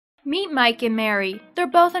Meet Mike and Mary. They're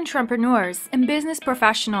both entrepreneurs and business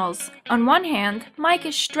professionals. On one hand, Mike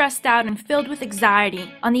is stressed out and filled with anxiety.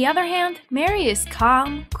 On the other hand, Mary is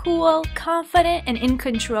calm, cool, confident, and in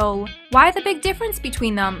control. Why the big difference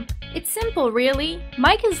between them? It's simple, really.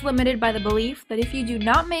 Mike is limited by the belief that if you do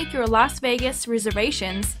not make your Las Vegas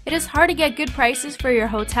reservations, it is hard to get good prices for your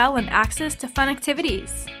hotel and access to fun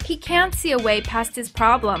activities. He can't see a way past his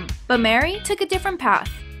problem. But Mary took a different path.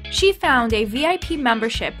 She found a VIP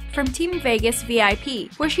membership from Team Vegas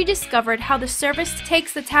VIP, where she discovered how the service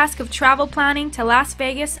takes the task of travel planning to Las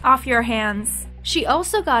Vegas off your hands. She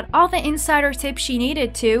also got all the insider tips she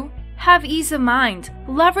needed to have ease of mind,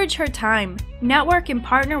 leverage her time, network and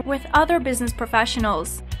partner with other business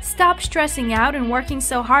professionals, stop stressing out and working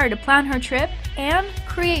so hard to plan her trip, and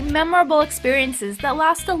create memorable experiences that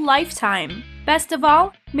last a lifetime. Best of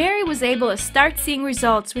all, Mary was able to start seeing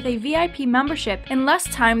results with a VIP membership in less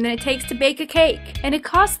time than it takes to bake a cake, and it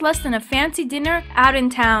costs less than a fancy dinner out in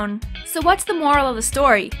town. So what's the moral of the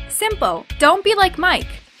story? Simple. Don't be like Mike.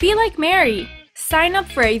 Be like Mary. Sign up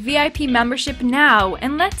for a VIP membership now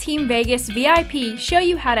and let Team Vegas VIP show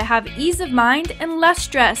you how to have ease of mind and less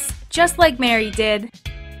stress, just like Mary did.